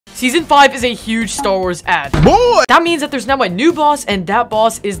Season 5 is a huge Star Wars ad. Boy! That means that there's now a new boss, and that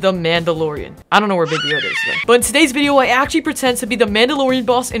boss is the Mandalorian. I don't know where Baby Yoda is though. But in today's video, I actually pretend to be the Mandalorian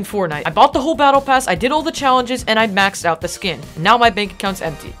boss in Fortnite. I bought the whole battle pass, I did all the challenges, and I maxed out the skin. Now my bank account's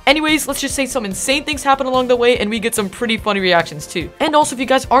empty. Anyways, let's just say some insane things happen along the way, and we get some pretty funny reactions too. And also, if you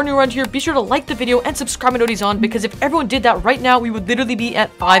guys are new around here, be sure to like the video and subscribe and notifications on, because if everyone did that right now, we would literally be at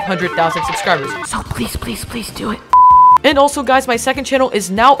 500,000 subscribers. So please do it. And also, guys, my second channel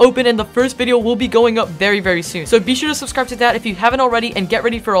is now open, and the first video will be going up very soon. So be sure to subscribe to that if you haven't already, and get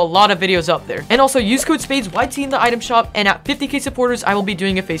ready for a lot of videos up there. And also, use code Spaiidz YT in the item shop, and at 50k supporters, I will be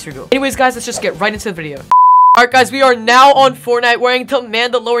doing a face reveal. Anyways, guys, let's just get right into the video. Alright guys, we are now on Fortnite wearing the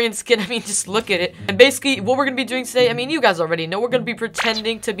Mandalorian skin. I mean, just look at it. And basically, what we're gonna be doing today, I mean, you guys already know, we're gonna be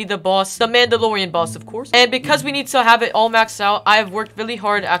pretending to be the boss, the Mandalorian boss, of course. And because we need to have it all maxed out, I have worked really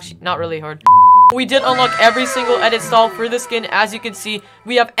hard, actually, not really hard. We did unlock every single edit style for the skin. As you can see,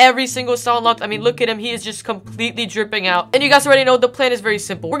 we have every single style unlocked. I mean, look at him. He is just completely dripping out. And you guys already know the plan is very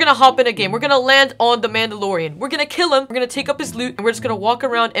simple. We're gonna hop in a game. We're gonna land on the Mandalorian. We're gonna kill him. We're gonna take up his loot. And we're just gonna walk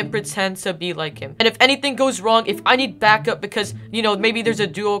around and pretend to be like him. And if anything goes wrong, if I need backup because, you know, maybe there's a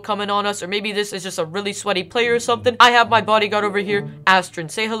duo coming on us, or maybe this is just a really sweaty player or something, I have my bodyguard over here, Astron.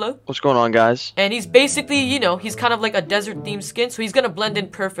 Say hello. What's going on, guys? And he's basically, you know, he's kind of like a desert themed skin. So he's gonna blend in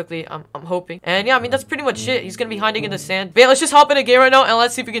perfectly, I'm hoping. And yeah, I mean, that's pretty much shit. He's gonna be hiding in the sand. But yeah, let's just hop in a game right now and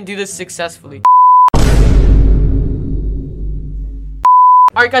let's see if we can do this successfully.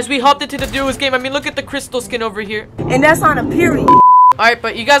 Alright guys, we hopped into the duos game. I mean, look at the crystal skin over here. And that's on a period. Alright,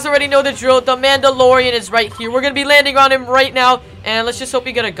 but you guys already know the drill. The Mandalorian is right here. We're gonna be landing on him right now. And let's just hope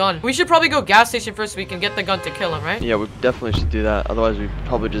we get a gun. We should probably go gas station first so we can get the gun to kill him, right? Yeah, we definitely should do that. Otherwise, we'd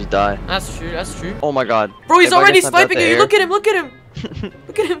probably just die. That's true, that's true. Oh my god. Bro, he's already sniping you. Look at him, look at him.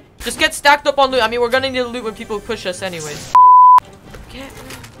 Look at him. Just get stacked up on loot. I mean, we're gonna need loot when people push us anyways.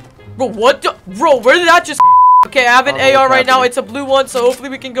 Bro, what the? Bro, where did that just... Okay, I have an AR right now. It's a blue one, so hopefully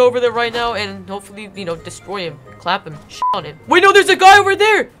we can go over there right now and hopefully, you know, destroy him. Clap him. Shit on him. Wait, no, there's a guy over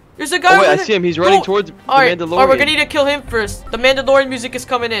there. There's a guy over there. I see him. He's running towards the Mandalorian. Alright, we're gonna need to kill him first. The Mandalorian music is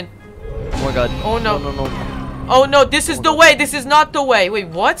coming in. Oh my god. Oh no. No. Oh no, this is the way. This is not the way. Wait,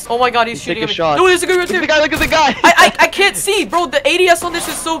 what? Oh my god, he's shooting at me. Shot. No, there's a guy right there. Look at the guy. I can't see, bro. The ADS on this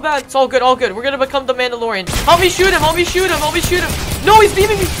is so bad. It's all good, all good. We're gonna become the Mandalorian. Help me shoot him, help me shoot him, help me shoot him. No, he's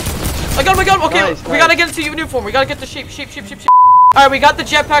beaming me. I got him, I got him. Okay, nice. We gotta get into uniform. We gotta get the shape. Alright, we got the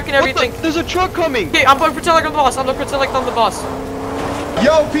jetpack and everything. There's a truck coming. Okay, I'm gonna pretend like I'm the boss. I'm gonna pretend like I'm the boss.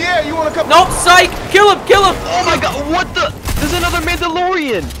 Yo, Pierre, you wanna come? Nope, psych! Kill him! Oh my god, what the? There's another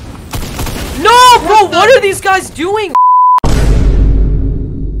Mandalorian. No, bro, what are these guys doing?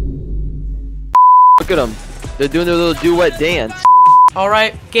 Look at them. They're doing their little duet dance.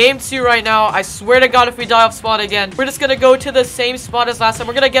 Alright, game 2 right now. I swear to god if we die off spot again, we're just gonna go to the same spot as last time.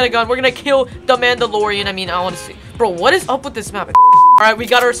 We're gonna get a gun. We're gonna kill the Mandalorian. I mean, I wanna see. Bro, what is up with this map? Alright, we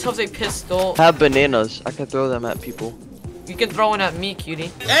got ourselves a pistol. I have bananas. I can throw them at people. You can throw one at me,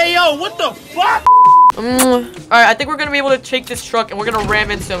 cutie. Hey, yo, what the fuck? Alright, I think we're gonna be able to take this truck and we're gonna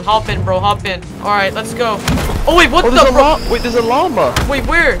ram into him. Hop in, bro, hop in. Alright, let's go. Oh, wait, what the, bro? Wait, there's a llama. Wait,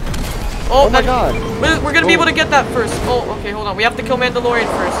 where? Oh my god. We're gonna be able to get that first. Oh, okay, hold on. We have to kill Mandalorian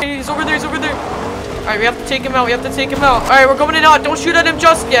first. He's over there, he's over there. Alright, we have to take him out. Alright, we're going in out. Don't shoot at him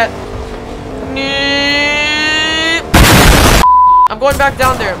just yet. I'm going back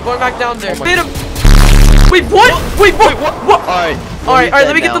down there. Hit him. Wait, what? Wait, what? Alright,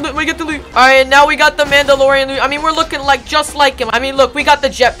 let me get the loot. Alright, now we got the Mandalorian loot. I mean, we're looking like just like him. I mean, look, we got the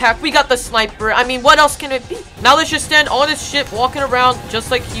jetpack, we got the sniper. I mean, what else can it be? Now let's just stand on this ship, walking around just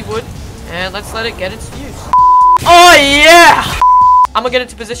like he would. And let's let it get into use. Oh, yeah! I'm gonna get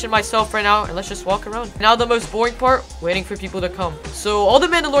into position myself right now, and let's just walk around. Now the most boring part, waiting for people to come. So all the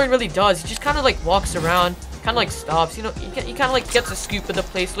Mandalorian really does, he just kind of like walks around, kind of like stops. You know, he kind of like gets a scoop of the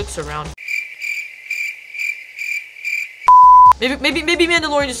place, looks around. Maybe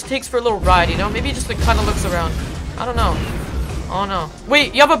Mandalorian just takes for a little ride, you know? Maybe he just like kind of looks around. I don't know. Oh no.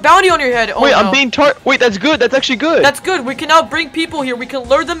 Wait, you have a bounty on your head. Oh, wait, no. I'm being Wait, that's good. That's actually good. That's good. We can now bring people here. We can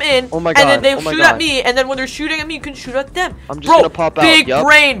lure them in. Oh my god. And then they shoot at me. And then when they're shooting at me, you can shoot at them. I'm just gonna pop out. Big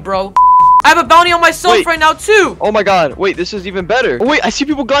brain, bro. I have a bounty on myself right now too. Oh my god. Wait, this is even better. Oh, wait, I see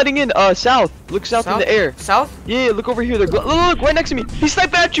people gliding in. South. Look south in the air. South? Yeah, look over here. They're look right next to me. He's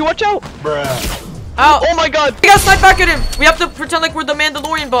sniping at you. Watch out. Bruh. Ow. Oh my god. We gotta snipe back at him. We have to pretend like we're the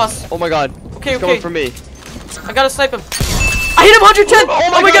Mandalorian boss. Oh my god. Okay, He's coming for me. I gotta snipe him. I hit him 110.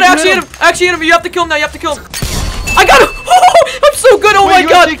 Oh my god, I actually hit him. You have to kill him now. I got him. Oh, I'm so so good. Oh my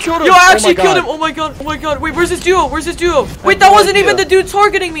god. Yo, I actually killed him. Oh Oh my god. Oh my god. Wait, where's his duo? Where's his duo? Wait, that wasn't even the dude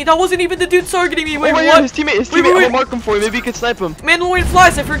targeting me. That wasn't even the dude targeting me. Wait, my what? God, his teammate. I'm gonna mark him for you. Maybe you can snipe him. Mandalorian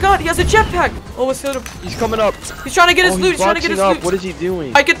flies. I forgot. He has a jetpack. Oh, let's hit him. He's coming up. He's trying to get his loot. He's trying to get his loot. What is he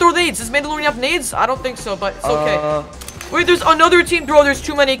doing? I can throw nades. Does Mandalorian have nades? I don't think so, but it's okay. Wait, there's another team. Bro, there's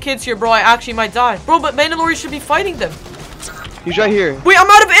too many kids here, bro. I actually might die. Bro, but Mandalorian should be fighting them. He's right here. Wait, I'm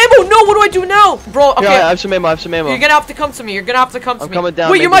out of ammo. No, what do I do now? Bro, okay. Yeah, I have some ammo. You're gonna have to come to me. You're gonna have to come to me. I'm coming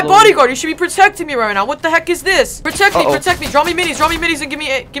down. Wait, you're my bodyguard. You should be protecting me right now. What the heck is this? Protect me, protect me. Draw me minis and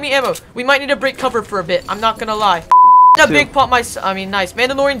give me ammo. We might need to break cover for a bit. I'm not gonna lie. That big pot, nice.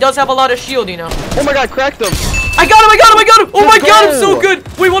 Mandalorian does have a lot of shield, you know. Oh my god, cracked him. I got him. Oh my god, I'm so good.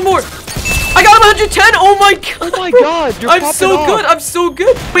 Wait, one more. I got him 110. Oh my god. Oh my god, you're I'm so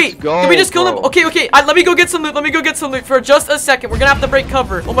good. Wait, did we just kill him? Okay. Let me go get some loot. For just a second. We're gonna have to break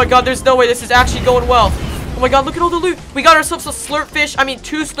cover. Oh my god, there's no way this is actually going well. Oh my god, look at all the loot. We got ourselves a slurp fish.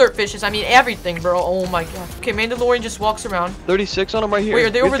 Two slurp fishes. Everything, bro. Oh my god. Okay, Mandalorian just walks around. 36 on him right here. Wait, are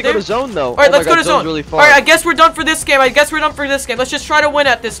they over there? We have to go to zone though. Alright, let's go to zone. Really far. Alright, I guess we're done for this game. Let's just try to win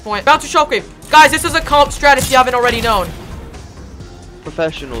at this point. Bounce to shockwave. Guys, this is a comp strat if you haven't already known.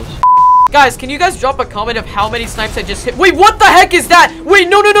 Professionals. Guys, can you guys drop a comment of how many snipes I just hit? Wait, what the heck is that? Wait,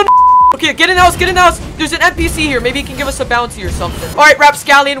 no. Okay, get in the house. There's an NPC here. Maybe he can give us a bounty or something. Alright,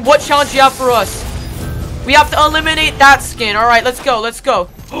 Rapscallion, what challenge do you have for us? We have to eliminate that skin. Alright, let's go.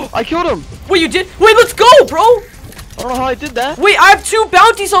 I killed him. Wait, you did? Wait, let's go, bro. I don't know how I did that. Wait, I have 2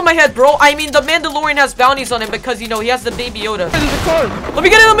 bounties on my head, bro. The Mandalorian has bounties on him because, you know, he has the Baby Yoda. Hey, there's a car. Let me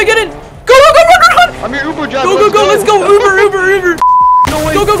get in. Go, run. I'm your Uber driver. Go, let's go. Uber. No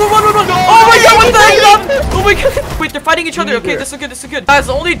way. Go, run. No, Oh my god, what the heck? Oh my god. Wait, they're fighting each other. Okay, this is good. Guys,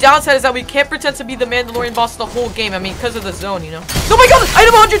 the only downside is that we can't pretend to be the Mandalorian boss the whole game. Because of the zone, you know. Oh my god,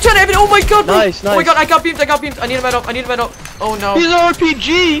 item 110. Oh my god, bro. Nice. Oh my god, I got beamed. I need a med up. Oh no. He's an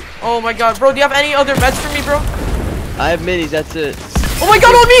RPG. Oh my god, bro. Do you have any other meds for me, bro? I have minis, that's it. Oh my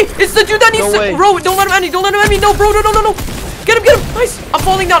god, on me! It's the dude that needs No way. Bro, don't let him end me. No, bro, no. Get him. Nice. I'm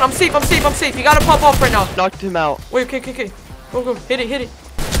falling down. I'm safe. You gotta pop off right now. Knocked him out. Wait, okay. Go. Hit it.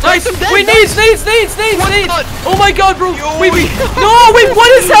 Nice. Wait, nades. Oh my god, bro. Wait. No, wait,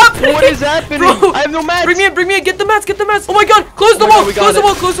 what is happening? What is happening? Bro, I have no mats. Bring me in. Get the mats. Oh my god. Close the wall.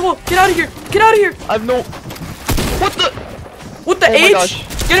 Close the wall. Get out of here. I have no... What the H? gosh.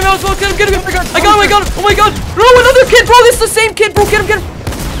 Get him out as well. Get him. I got him. Oh my god. Bro, another kid. Bro, this is the same kid, bro. Get him.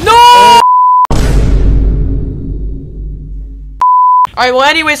 No! Alright, well,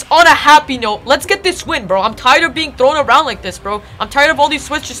 anyways, on a happy note, let's get this win, bro. I'm tired of being thrown around like this, bro. I'm tired of all these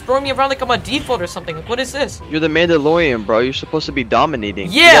Swiss just throwing me around like I'm a default or something. Like, what is this? You're the Mandalorian, bro. You're supposed to be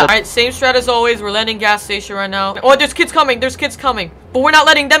dominating. Yeah. Alright, same strat as always. We're landing gas station right now. Oh, there's kids coming. But we're not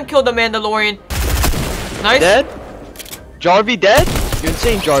letting them kill the Mandalorian. Nice. Dead? Jarvie dead? You're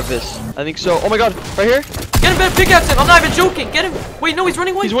insane, Jarvis. I think so. Oh my god, right here? Get him, better pickaxe him. I'm not even joking. Get him. Wait, no, he's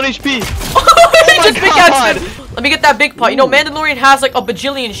running away. He's 1 HP. He just pickaxed him. Let me get that big pot. You know, Mandalorian has like a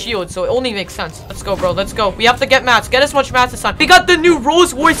bajillion shields, so it only makes sense. Let's go, bro. Let's go. We have to get mats. Get as much mats as time. We got the new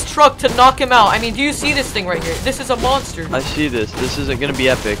Rolls Royce truck to knock him out. Do you see this thing right here? This is a monster. I see this. This isn't gonna be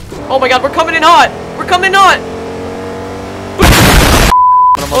epic. Oh my god, we're coming in hot.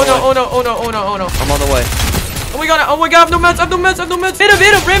 Oh no. I'm on the way. Oh my god, I have no mats. Hit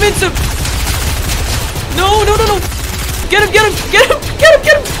him, ram into him. No. Get him.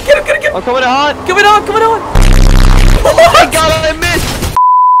 I'm coming out hot. Coming on. Oh my god, I missed.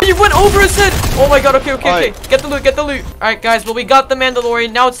 You went over his head. Oh my god, okay. Get the loot. Alright, guys, well, we got the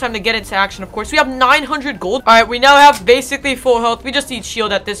Mandalorian. Now it's time to get into action, of course. We have 900 gold. Alright, we now have basically full health. We just need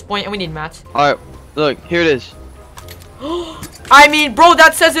shield at this point, and we need mats. Alright, look, here it is. Bro,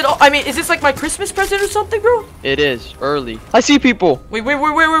 that says it all. Is this like my Christmas present or something, bro? It is early. I see people. Wait,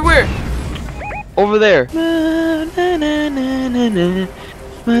 where? Over there.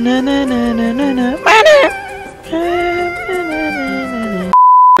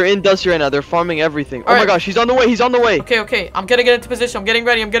 They're in Dusty right now. They're farming everything. Oh my gosh, he's on the way. Okay. I'm gonna get into position. I'm getting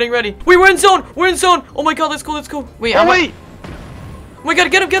ready. Wait, we're in zone. Oh my god, let's go. Wait, wait. Oh my god,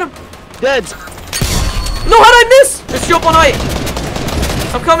 get him. Dead. No, how'd I miss? Let's jump on height.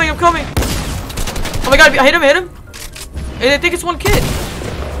 I'm coming. Oh my god, I hit him. I think it's one kid.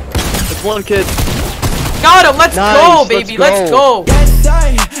 It's one kid. Got him. Let's go, baby. Let's go.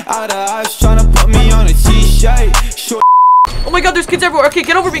 Oh my god, there's kids everywhere. Okay,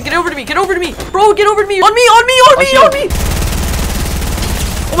 get over to me. Bro, get over to me. On me.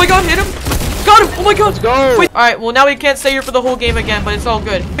 Oh my god, hit him. Got him. Oh my god. Let's go. Wait. Alright, well, now we can't stay here for the whole game again, but it's all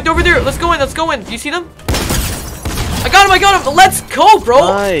good. Wait, over there. Let's go in. Do you see them? I got him. Let's go, bro.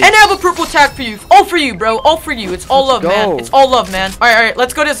 Nice. And I have a purple tag for you. All for you, bro. All for you. It's all love, man. It's all love, man. All right.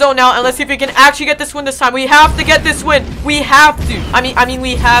 Let's go to zone now, and let's see if we can actually get this win this time. We have to get this win. We have to. I mean,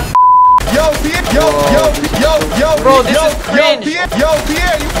 we have. Yo, Bro, this is cringe.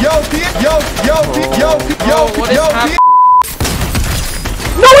 What is happening?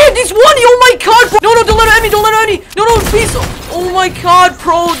 No, he's one. Oh my god, bro. No, don't let her end me. Don't let her end me. No, please. Oh my god,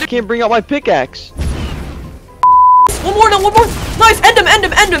 bro. I can't bring out my pickaxe. One more. Nice. End him.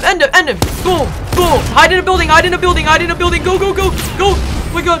 Boom. Hide in a building. Go.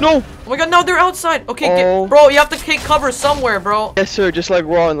 Oh my god. No. Oh my god, now they're outside. Okay, Oh. bro, you have to take cover somewhere, bro. Yes, sir. Just like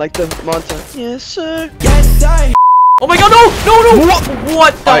Raw and like the mountain. Yes, sir. Oh my god, no.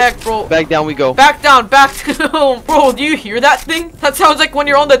 What the heck, bro? Back down we go. Back down. Bro, do you hear that thing? That sounds like when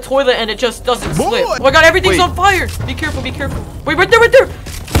you're on the toilet and it just doesn't slip. Oh my god, everything's on fire. Be careful. Wait, right there.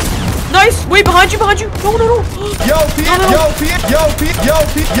 Nice. Wait, behind you. No.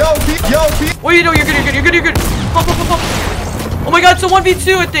 Wait, no, you're good. Pop. Oh my god, it's a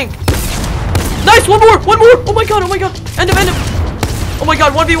 1v2, I think. Nice, one more. Oh my god. End him. Oh my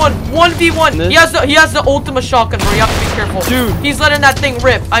god, 1v1. He has the ultimate shotgun, bro. You have to be careful. Dude. He's letting that thing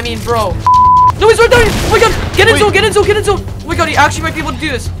rip. I mean, bro. No, he's right there. Oh my god. Get in zone. Oh my god, he actually might be able to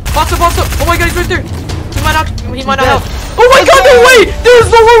do this. Box up. Oh my god, he's right there. He might not help. Oh my god, no way. There's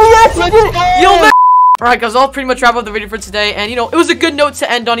no way. Yo, man. Alright guys, I'll pretty much wrap up the video for today, and it was a good note to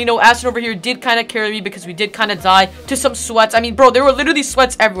end on. Aston over here did kind of carry me because we did kind of die to some sweats. I mean, bro, there were literally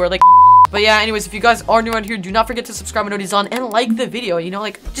sweats everywhere, like. But yeah, anyways, if you guys are new around here, do not forget to subscribe and notifications on and like the video.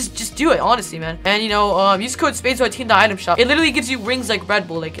 Just do it, honestly, man. And use code Spaiidz to attend the item shop. It literally gives you wings like Red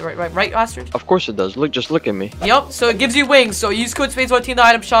Bull, like right, Astrid? Of course it does. Just look at me. Yup, so it gives you wings. So use code Spaiidz to attend the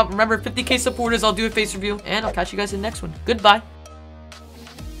item shop. Remember, 50K supporters, I'll do a face review, and I'll catch you guys in the next one. Goodbye.